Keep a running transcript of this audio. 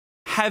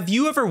have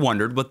you ever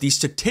wondered what the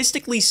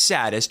statistically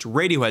saddest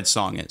Radiohead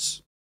song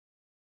is?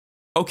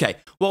 Okay,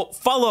 well,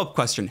 follow-up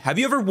question. Have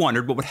you ever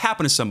wondered what would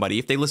happen to somebody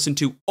if they listened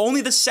to only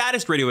the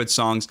saddest Radiohead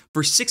songs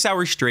for 6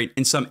 hours straight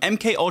in some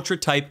MK Ultra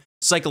type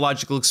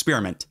psychological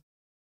experiment?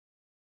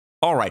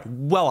 Alright,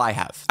 well, I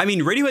have. I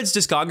mean, Radiohead's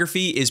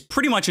discography is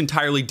pretty much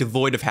entirely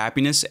devoid of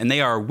happiness, and they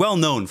are well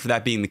known for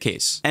that being the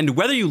case. And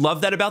whether you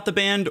love that about the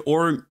band,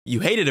 or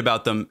you hate it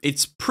about them,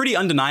 it's pretty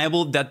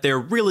undeniable that they're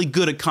really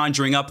good at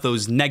conjuring up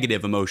those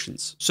negative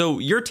emotions. So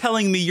you're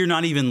telling me you're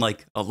not even,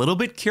 like, a little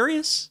bit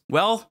curious?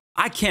 Well,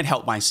 I can't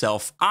help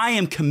myself. I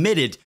am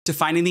committed to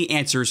finding the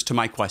answers to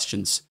my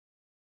questions.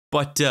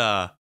 But,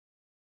 I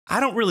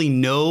don't really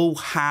know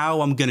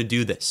how I'm gonna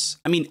do this.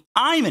 I mean,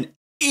 I'm an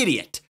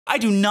idiot. I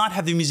do not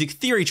have the music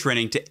theory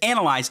training to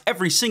analyze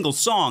every single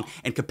song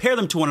and compare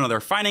them to one another,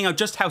 finding out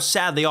just how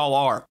sad they all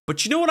are.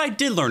 But you know what I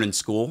did learn in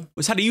school?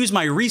 Was how to use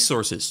my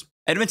resources.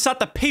 And if it's not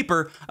the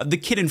paper of the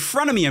kid in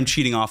front of me I'm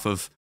cheating off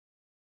of,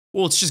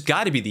 well, it's just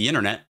gotta be the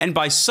internet. And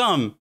by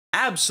some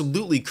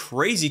absolutely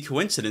crazy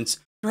coincidence,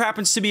 there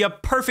happens to be a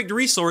perfect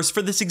resource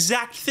for this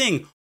exact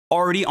thing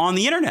already on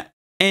the internet.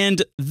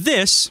 And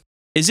this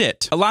is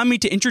it. Allow me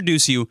to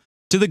introduce you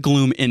to the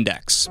Gloom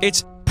Index.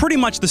 It's pretty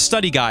much the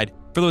study guide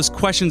for those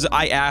questions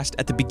I asked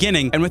at the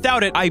beginning, and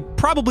without it, I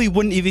probably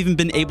wouldn't have even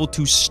been able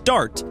to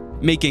start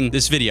making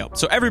this video.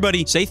 So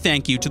everybody say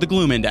thank you to the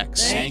Gloom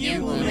Index. Thank you,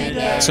 Gloom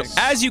Index. So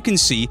as you can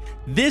see,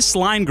 this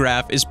line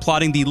graph is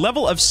plotting the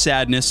level of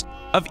sadness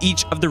of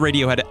each of the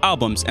Radiohead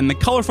albums, and the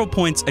colorful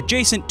points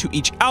adjacent to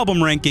each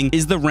album ranking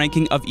is the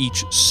ranking of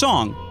each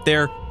song.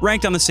 They're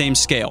ranked on the same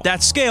scale.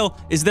 That scale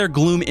is their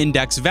Gloom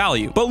Index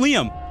value. But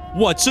Liam,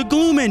 what's a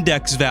Gloom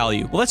Index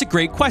value? Well, that's a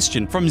great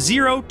question. From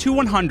 0 to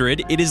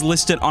 100, it is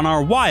listed on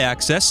our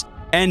y-axis,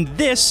 and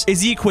this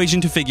is the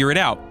equation to figure it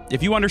out.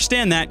 If you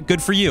understand that,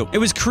 good for you. It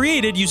was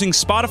created using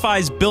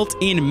Spotify's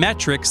built-in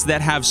metrics that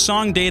have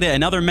song data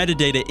and other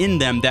metadata in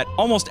them that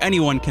almost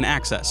anyone can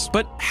access.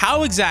 But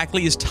how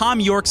exactly is Tom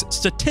York's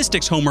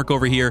statistics homework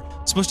over here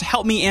supposed to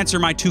help me answer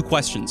my two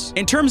questions?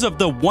 In terms of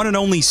the one and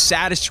only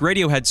saddest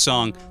Radiohead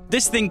song,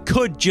 this thing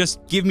could just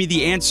give me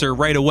the answer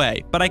right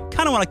away, but I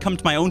kind of want to come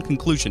to my own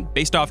conclusion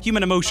based off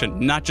human emotion,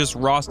 not just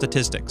raw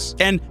statistics.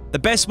 And the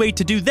best way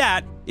to do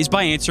that is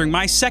by answering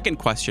my second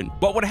question.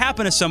 What would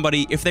happen to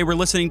somebody if they were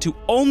listening to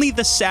only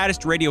the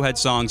saddest Radiohead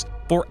songs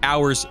for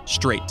hours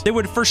straight? They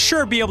would for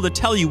sure be able to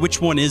tell you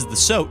which one is the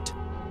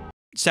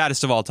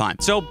saddest of all time.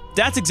 So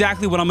that's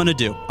exactly what I'm gonna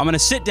do. I'm gonna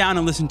sit down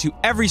and listen to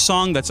every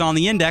song that's on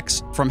the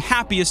index from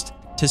happiest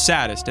to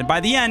saddest, and by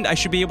the end, I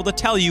should be able to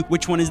tell you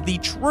which one is the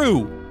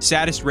true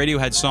saddest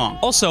Radiohead song.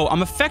 Also,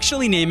 I'm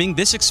affectionately naming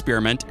this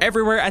experiment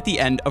Everywhere at the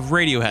End of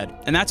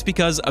Radiohead, and that's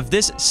because of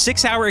this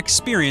 6-hour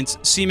experience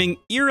seeming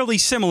eerily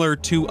similar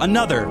to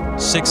another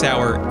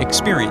 6-hour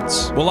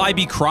experience. Will I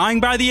be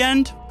crying by the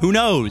end? Who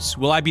knows?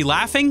 Will I be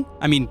laughing?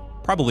 I mean,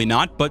 probably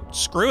not, but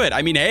screw it.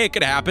 I mean, hey, it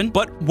could happen.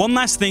 But one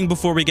last thing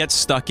before we get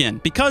stuck in.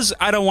 Because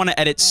I don't want to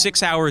edit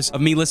 6 hours of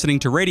me listening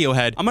to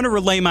Radiohead, I'm going to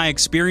relay my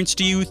experience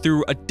to you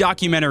through a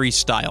documentary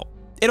style.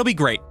 It'll be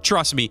great.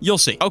 Trust me, you'll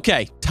see.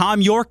 Okay,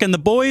 Tom York and the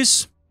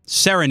boys,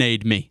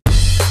 serenade me.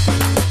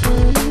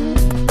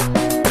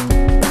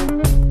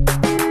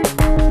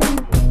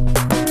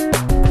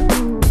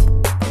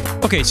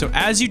 Okay, so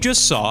as you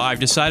just saw, I've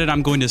decided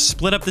I'm going to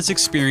split up this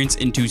experience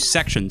into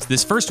sections.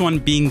 This first one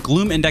being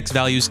Gloom Index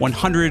values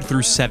 100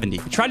 through 70.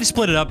 I tried to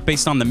split it up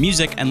based on the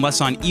music and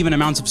less on even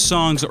amounts of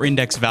songs or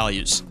index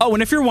values. Oh,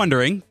 and if you're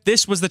wondering,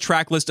 this was the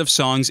track list of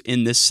songs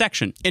in this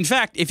section. In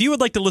fact, if you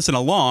would like to listen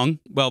along,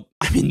 well,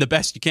 I mean, the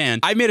best you can,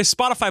 I made a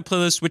Spotify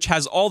playlist which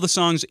has all the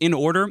songs in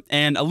order,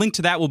 and a link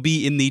to that will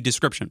be in the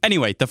description.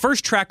 Anyway, the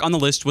first track on the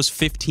list was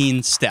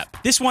 15 Step.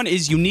 This one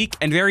is unique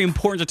and very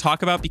important to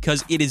talk about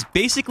because it is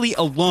basically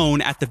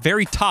alone at the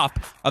very top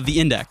of the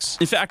index.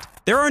 In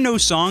fact, there are no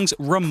songs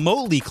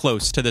remotely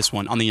close to this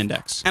one on the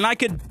index, and I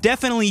could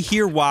definitely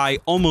hear why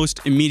almost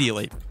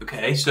immediately.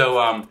 Okay,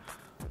 so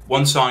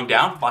one song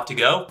down, lot to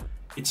go.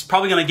 It's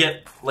probably gonna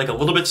get like a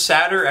little bit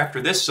sadder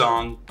after this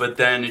song, but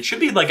then it should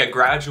be like a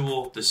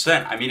gradual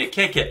descent. I mean, it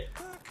can't get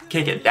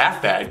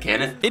that bad,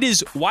 can it? It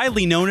is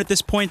widely known at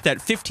this point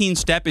that 15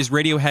 Step is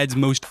Radiohead's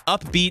most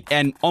upbeat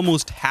and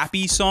almost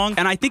happy song,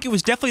 and I think it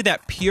was definitely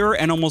that pure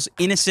and almost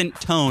innocent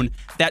tone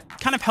that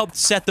kind of helped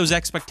set those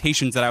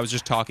expectations that I was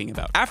just talking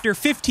about. After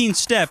 15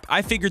 Step,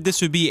 I figured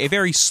this would be a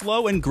very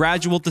slow and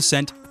gradual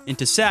descent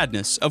into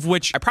sadness, of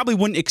which I probably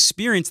wouldn't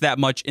experience that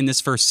much in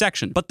this first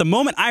section. But the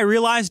moment I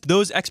realized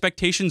those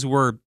expectations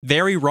were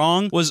very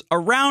wrong was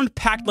around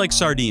Packed Like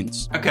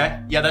Sardines.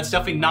 Okay, yeah, that's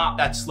definitely not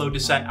that slow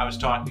descent I was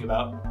talking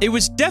about. It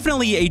was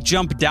definitely a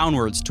jump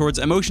downwards towards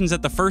emotions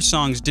that the first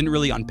songs didn't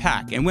really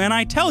unpack. And when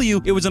I tell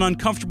you it was an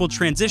uncomfortable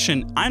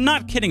transition, I'm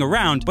not kidding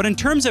around, but in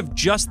terms of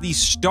just the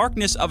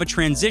starkness of a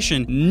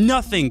transition,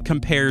 nothing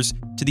compares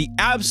to the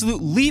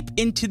absolute leap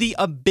into the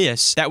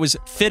abyss that was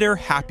Fitter,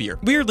 Happier.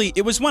 Weirdly,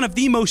 it was one of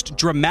the most most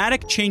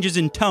dramatic changes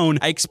in tone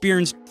I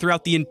experienced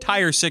throughout the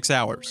entire 6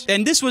 hours.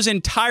 And this was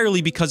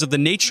entirely because of the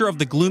nature of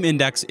the gloom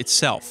index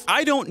itself.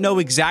 I don't know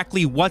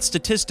exactly what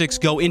statistics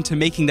go into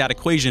making that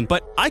equation,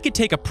 but I could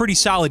take a pretty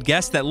solid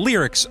guess that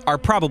lyrics are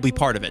probably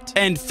part of it.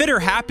 And Fitter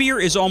Happier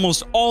is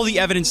almost all the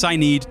evidence I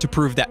need to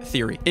prove that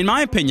theory. In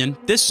my opinion,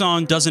 this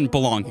song doesn't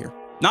belong here.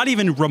 Not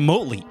even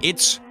remotely.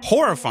 It's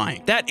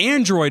horrifying. That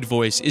android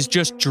voice is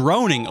just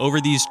droning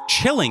over these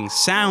chilling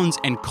sounds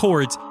and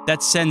chords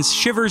that sends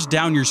shivers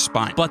down your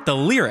spine. But the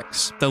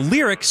lyrics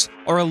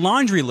are a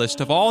laundry list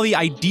of all the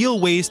ideal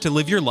ways to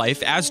live your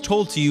life as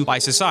told to you by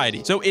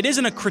society. So it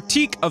isn't a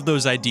critique of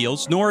those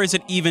ideals, nor is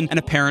it even an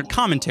apparent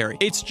commentary.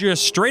 It's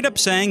just straight up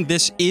saying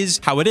this is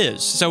how it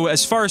is. So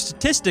as far as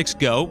statistics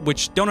go,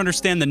 which don't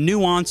understand the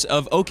nuance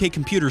of OK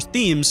Computer's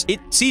themes, it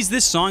sees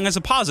this song as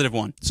a positive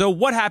one. So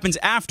what happens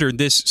after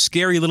this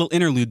scary little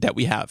interlude that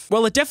we have?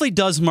 Well, it definitely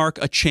does mark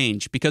a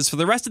change, because for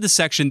the rest of the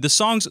section, the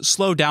songs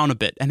slow down a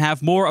bit and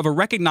have more of a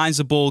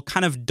recognizable,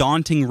 kind of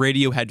daunting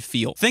Radiohead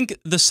feel. Think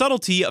the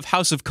subtlety of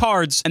House of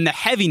Cards and the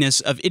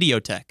heaviness of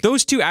Idiotech.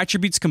 Those two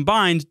attributes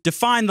combined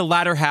define the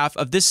latter half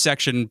of this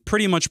section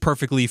pretty much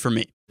perfectly for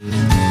me.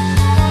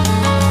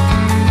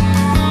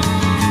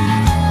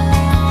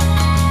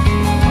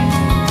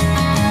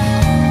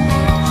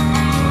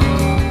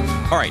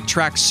 Alright,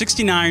 tracks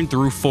 69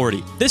 through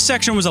 40. This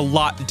section was a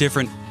lot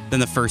different than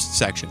the first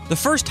section. The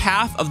first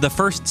half of the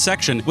first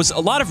section was a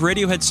lot of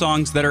Radiohead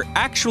songs that are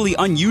actually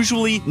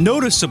unusually,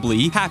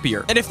 noticeably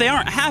happier. And if they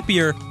aren't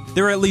happier,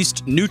 they're at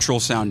least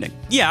neutral sounding.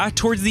 Yeah,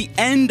 towards the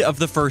end of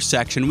the first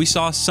section, we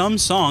saw some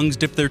songs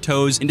dip their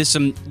toes into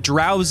some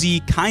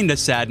drowsy kinda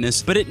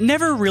sadness, but it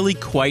never really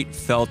quite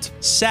felt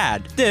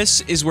sad.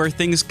 This is where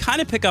things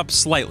kind of pick up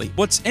slightly.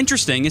 What's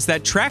interesting is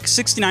that tracks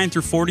 69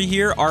 through 40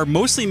 here are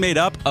mostly made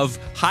up of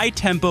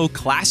high-tempo,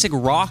 classic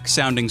rock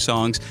sounding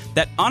songs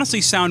that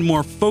honestly sound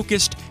more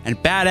focused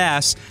and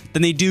badass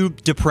than they do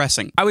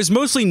depressing. I was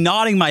mostly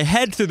nodding my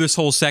head through this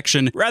whole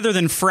section rather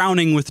than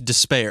frowning with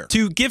despair.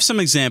 To give some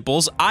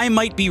examples, I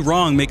Might Be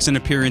Wrong makes an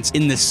appearance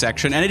in this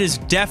section, and it is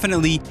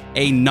definitely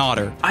a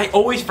nodder. I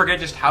always forget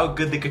just how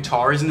good the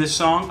guitar is in this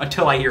song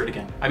until I hear it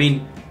again. I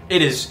mean,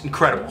 it is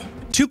incredible.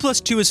 2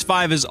 + 2 =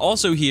 5 is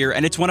also here,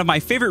 and it's one of my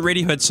favorite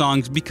Radiohead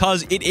songs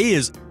because it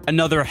is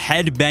another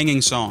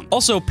head-banging song.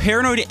 Also,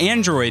 Paranoid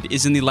Android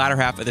is in the latter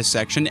half of this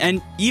section,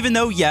 and even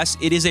though, yes,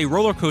 it is a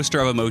roller coaster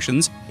of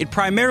emotions, it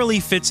primarily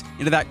fits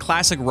into that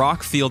classic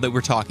rock feel that we're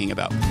talking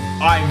about.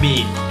 I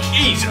mean,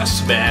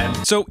 Jesus, man.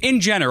 So in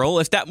general,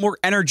 if that more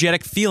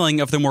energetic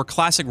feeling of the more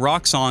classic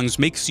rock songs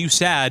makes you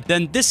sad,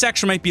 then this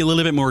section might be a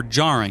little bit more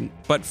jarring.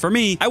 But for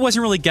me, I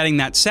wasn't really getting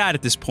that sad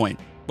at this point.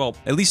 Well,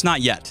 at least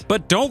not yet.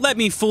 But don't let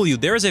me fool you,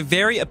 there is a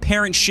very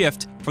apparent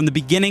shift from the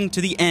beginning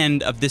to the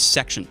end of this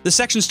section. The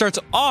section starts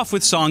off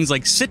with songs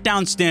like Sit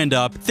Down, Stand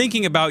Up,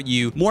 Thinking About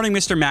You, Morning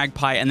Mr.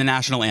 Magpie, and the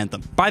National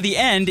Anthem. By the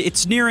end,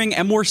 it's nearing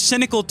a more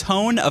cynical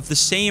tone of the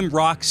same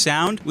rock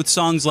sound with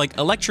songs like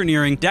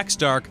Electioneering, Dex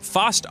Dark,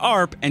 Faust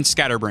Arp, and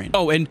Scatterbrain.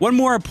 Oh, and one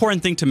more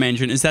important thing to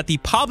mention is that the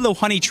Pablo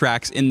Honey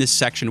tracks in this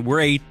section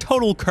were a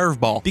total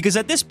curveball, because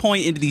at this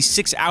point into these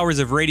 6 hours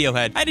of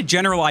Radiohead, I had a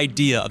general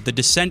idea of the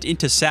descent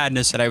into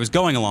sadness that I was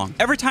going along.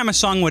 Every time a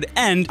song would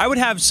end, I would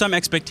have some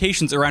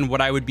expectations around what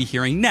I would be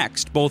hearing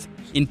next, both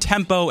in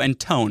tempo and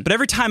tone. But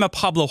every time a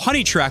Pablo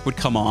Honey track would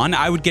come on,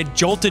 I would get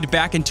jolted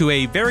back into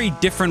a very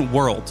different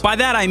world. By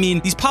that I mean,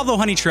 these Pablo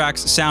Honey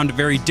tracks sound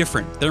very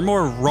different. They're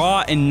more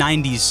raw and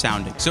 90s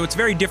sounding, so it's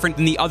very different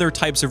than the other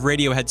types of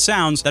Radiohead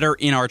sounds that are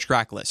in our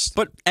track list.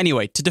 But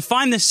anyway, to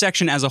define this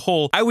section as a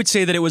whole, I would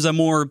say that it was a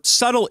more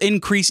subtle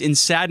increase in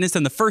sadness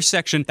than the first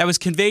section that was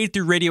conveyed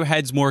through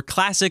Radiohead's more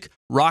classic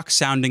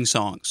rock-sounding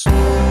songs.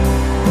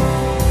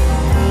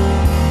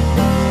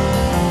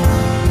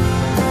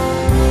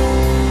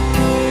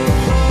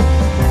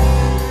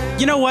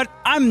 You know what?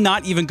 I'm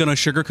not even gonna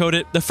sugarcoat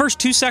it. The first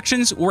 2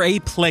 sections were a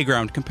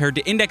playground compared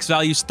to index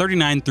values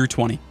 39 through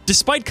 20.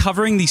 Despite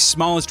covering the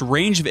smallest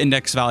range of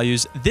index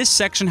values, this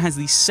section has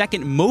the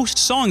second most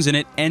songs in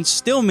it and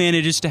still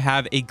manages to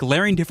have a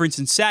glaring difference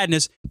in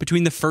sadness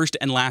between the first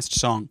and last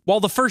song. While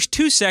the first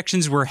 2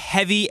 sections were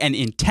heavy and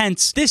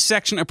intense, this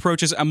section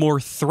approaches a more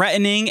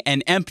threatening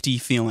and empty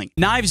feeling.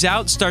 Knives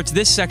Out starts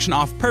this section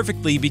off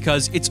perfectly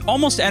because it's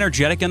almost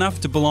energetic enough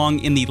to belong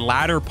in the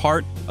latter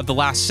part of the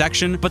last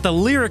section, but the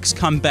lyrics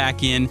come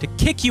back in to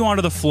kick you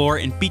onto the floor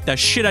and beat the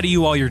shit out of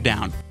you while you're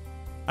down.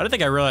 I don't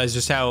think I realized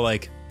just how,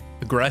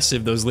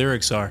 aggressive those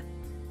lyrics are.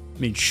 I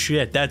mean,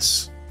 shit,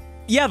 that's...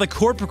 Yeah, the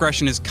chord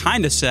progression is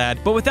kinda sad,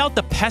 but without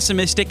the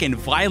pessimistic and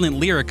violent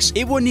lyrics,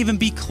 it wouldn't even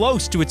be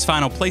close to its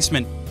final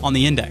placement on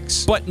the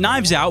index. But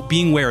Knives Out,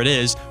 being where it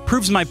is,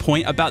 proves my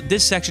point about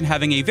this section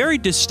having a very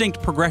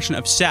distinct progression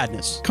of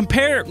sadness.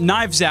 Compare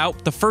Knives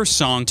Out, the first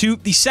song, to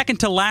the second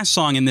to last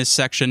song in this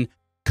section,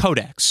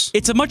 Codex.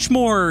 It's a much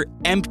more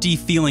empty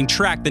feeling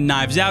track than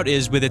Knives Out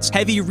is, with its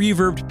heavy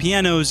reverbed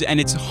pianos and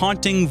its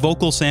haunting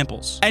vocal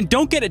samples. And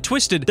don't get it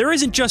twisted, there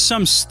isn't just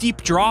some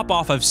steep drop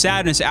off of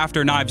sadness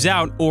after Knives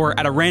Out or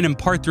at a random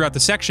part throughout the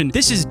section.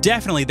 This is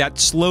definitely that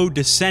slow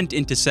descent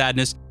into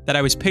sadness that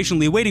I was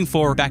patiently waiting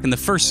for back in the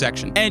first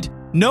section. And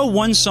no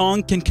one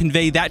song can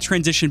convey that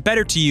transition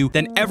better to you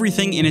than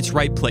Everything in Its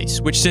Right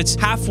Place, which sits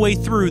halfway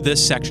through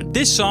this section.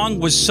 This song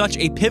was such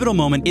a pivotal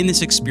moment in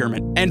this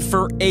experiment, and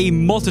for a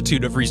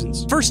multitude of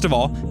reasons. First of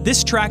all,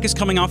 this track is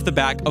coming off the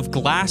back of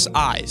Glass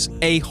Eyes,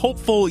 a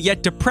hopeful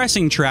yet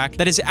depressing track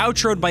that is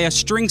outroed by a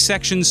string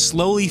section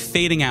slowly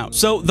fading out.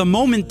 So the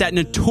moment that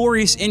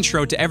notorious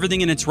intro to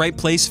Everything in Its Right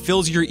Place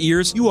fills your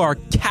ears, you are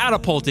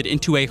catapulted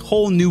into a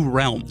whole new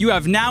realm. You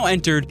have now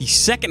entered the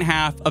second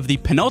half of the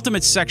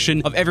penultimate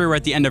section of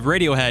Everywhere at the End of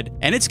Radiohead,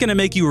 and it's gonna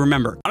make you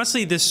remember.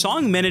 Honestly, this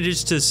song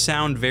manages to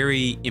sound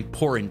very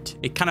important.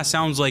 It kind of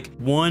sounds like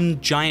one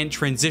giant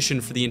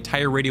transition for the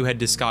entire Radiohead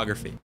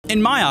discography.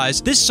 In my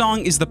eyes, this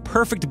song is the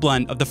perfect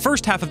blend of the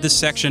first half of this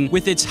section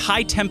with its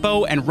high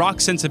tempo and rock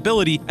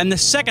sensibility, and the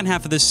second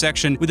half of this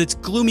section with its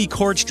gloomy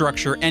chord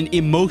structure and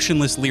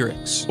emotionless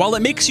lyrics. While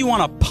it makes you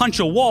want to punch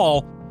a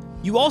wall,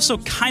 you also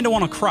kinda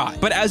wanna cry.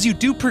 But as you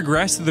do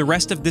progress through the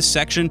rest of this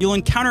section, you'll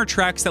encounter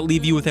tracks that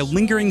leave you with a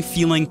lingering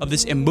feeling of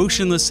this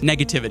emotionless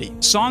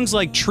negativity. Songs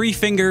like Tree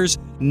Fingers,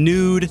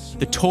 Nude,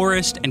 The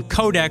Tourist, and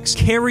Codex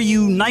carry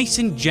you nice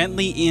and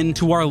gently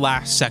into our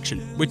last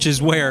section, which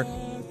is where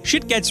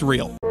shit gets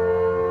real.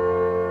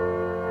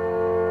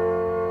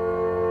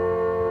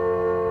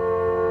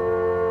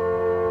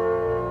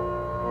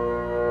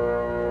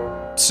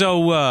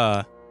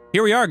 So,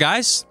 here we are,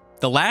 guys.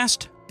 The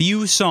last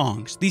few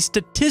songs, the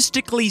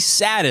statistically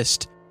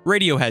saddest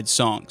Radiohead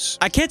songs.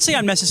 I can't say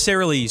I'm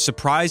necessarily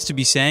surprised to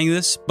be saying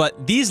this,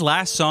 but these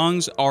last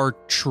songs are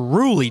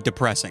truly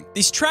depressing.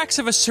 These tracks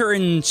have a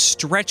certain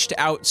stretched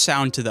out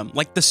sound to them,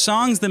 like the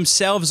songs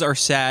themselves are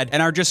sad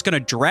and are just gonna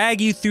drag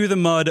you through the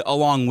mud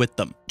along with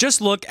them.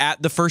 Just look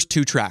at the first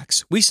two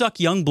tracks, We Suck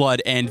Young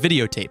Blood and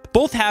Videotape.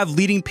 Both have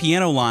leading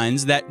piano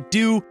lines that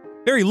do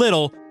very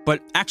little, but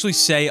actually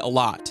say a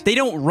lot. They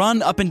don't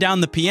run up and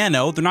down the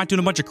piano, they're not doing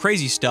a bunch of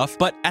crazy stuff,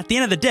 but at the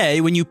end of the day,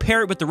 when you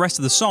pair it with the rest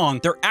of the song,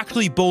 they're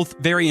actually both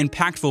very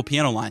impactful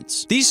piano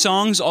lines. These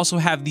songs also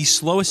have the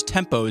slowest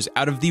tempos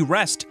out of the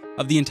rest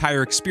of the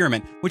entire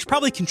experiment, which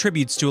probably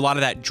contributes to a lot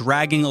of that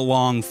dragging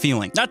along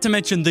feeling. Not to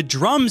mention the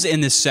drums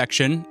in this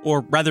section, or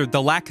rather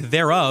the lack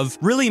thereof,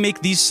 really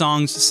make these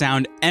songs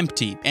sound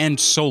empty and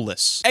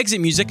soulless.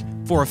 Exit music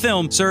for a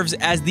film serves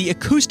as the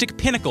acoustic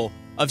pinnacle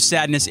of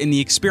sadness in the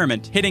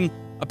experiment, hitting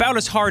about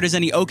as hard as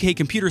any OK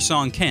Computer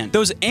song can.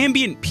 Those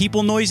ambient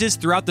people noises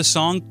throughout the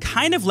song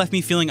kind of left me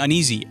feeling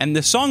uneasy, and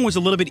the song was a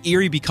little bit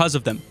eerie because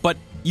of them, but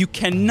you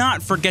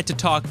cannot forget to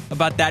talk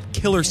about that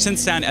killer synth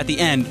sound at the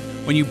end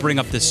when you bring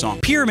up this song.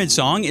 Pyramid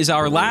Song is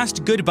our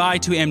last goodbye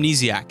to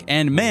Amnesiac,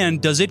 and man,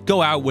 does it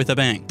go out with a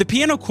bang. The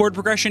piano chord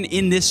progression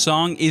in this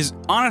song is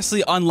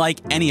honestly unlike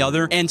any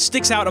other, and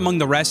sticks out among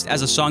the rest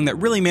as a song that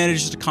really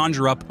manages to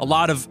conjure up a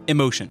lot of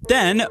emotion.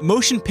 Then,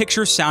 Motion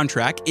Picture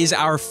Soundtrack is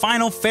our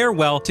final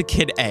farewell to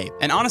Kid A,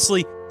 and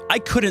honestly, I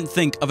couldn't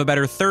think of a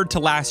better third to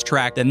last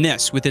track than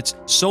this, with its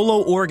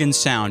solo organ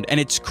sound and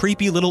its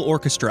creepy little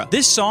orchestra.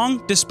 This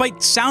song,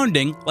 despite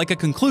sounding like a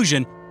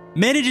conclusion,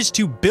 manages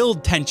to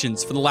build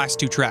tensions for the last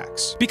two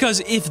tracks.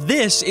 Because if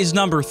this is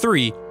number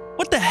 3,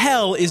 what the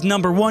hell is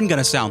number 1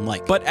 gonna sound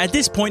like? But at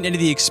this point into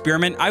the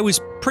experiment, I was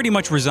pretty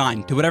much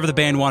resigned to whatever the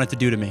band wanted to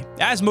do to me.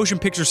 As Motion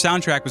Picture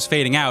Soundtrack was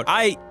fading out,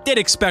 I did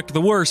expect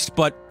the worst,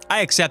 but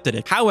I accepted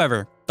it.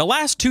 However, the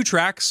last two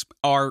tracks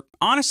are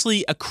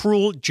honestly a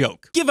cruel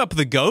joke. Give Up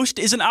the Ghost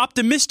is an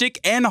optimistic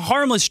and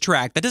harmless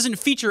track that doesn't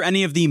feature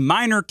any of the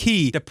minor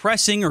key,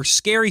 depressing, or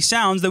scary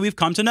sounds that we've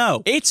come to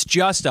know. It's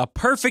just a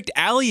perfect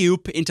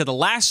alley-oop into the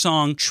last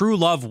song, True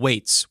Love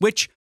Waits,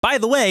 which, by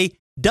the way,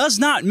 does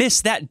not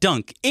miss that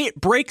dunk. It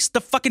breaks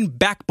the fucking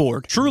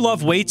backboard. True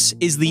Love Waits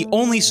is the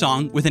only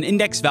song with an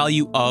index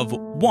value of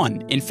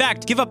 1. In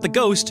fact, Give Up the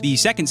Ghost, the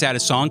second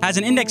saddest song, has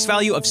an index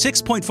value of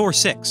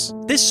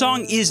 6.46. This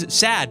song is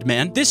sad,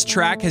 man. This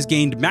track has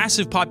gained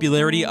massive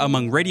popularity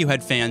among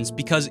Radiohead fans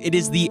because it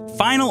is the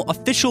final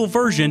official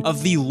version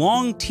of the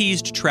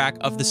long-teased track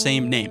of the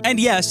same name. And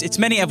yes, its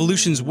many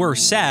evolutions were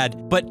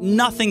sad, but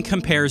nothing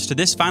compares to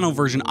this final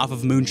version off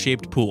of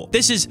Moon-Shaped Pool.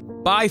 This is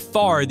by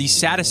far the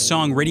saddest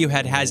song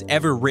Radiohead has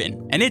ever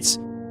written, and it's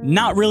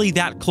not really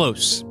that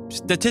close,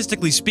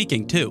 statistically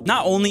speaking, too.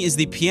 Not only is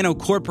the piano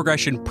chord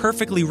progression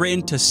perfectly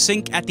written to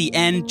sync at the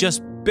end,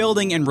 just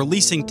building and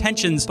releasing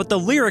tensions, but the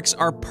lyrics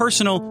are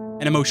personal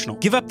and emotional.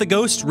 Give Up the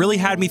Ghost really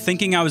had me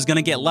thinking I was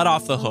gonna get let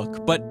off the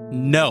hook, but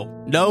no,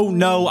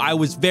 I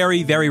was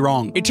very, very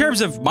wrong. In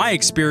terms of my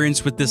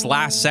experience with this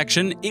last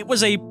section, it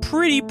was a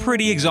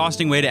pretty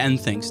exhausting way to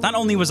end things. Not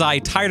only was I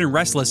tired and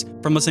restless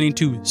from listening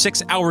to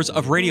 6 hours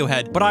of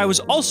Radiohead, but I was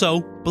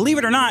also, believe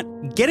it or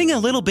not, getting a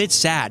little bit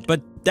sad.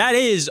 But that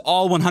is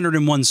all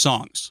 101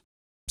 songs.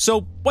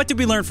 So what did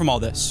we learn from all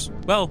this?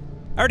 Well,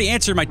 I already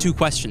answered my 2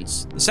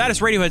 questions. The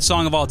saddest Radiohead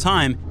song of all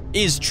time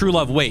is True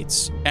Love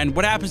Waits. And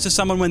what happens to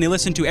someone when they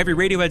listen to every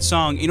Radiohead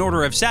song in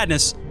order of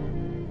sadness?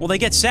 well, they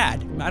get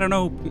sad. I don't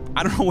know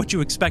what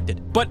you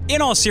expected. But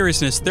in all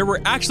seriousness, there were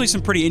actually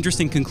some pretty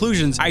interesting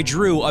conclusions I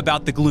drew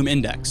about the Gloom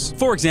Index.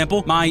 For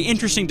example, my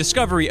interesting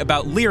discovery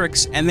about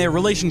lyrics and their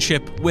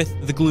relationship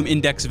with the Gloom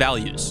Index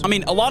values. I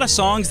mean, a lot of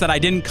songs that I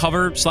didn't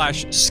cover /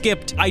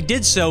 skipped, I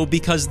did so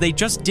because they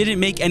just didn't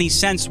make any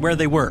sense where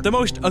they were. The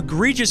most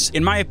egregious,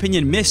 in my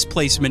opinion,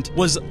 misplacement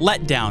was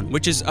Let Down,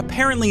 which is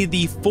apparently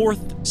the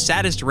 4th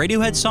Saddest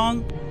Radiohead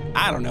song.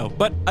 I don't know.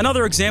 But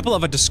another example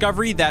of a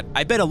discovery that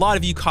I bet a lot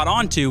of you caught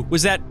on to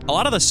was that a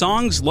lot of the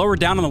songs lower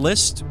down on the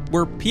list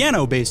were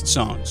piano-based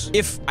songs.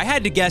 If I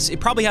had to guess,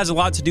 it probably has a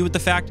lot to do with the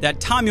fact that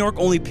Thom Yorke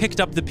only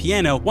picked up the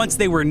piano once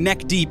they were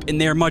neck-deep in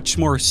their much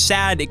more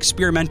sad,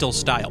 experimental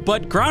style.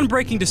 But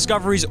groundbreaking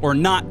discoveries or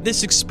not,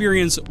 this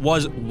experience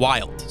was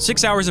wild.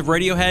 6 hours of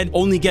Radiohead,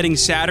 only getting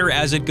sadder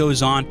as it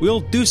goes on,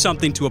 will do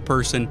something to a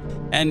person,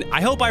 and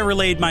I hope I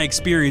relayed my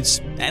experience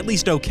at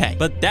least okay.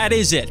 But that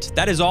is it.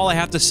 That is all I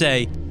have to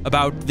say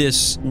about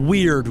this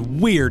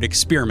weird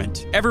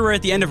experiment. Everywhere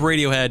at the End of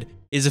Radiohead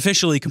is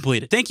officially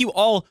completed. Thank you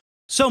all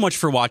so much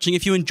for watching.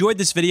 If you enjoyed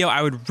this video,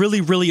 I would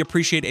really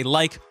appreciate a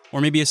like or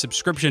maybe a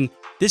subscription.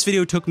 This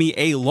video took me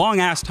a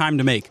long-ass time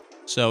to make,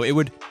 so it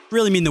would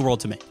really mean the world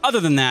to me. Other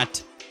than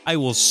that, I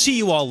will see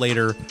you all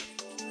later.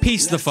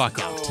 Peace the fuck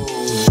out.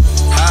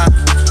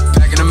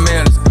 Back in the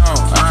middle, it's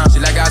gone. She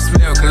like I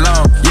smell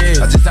cologne.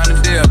 Yeah, I just signed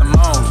the deal, I'm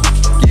on.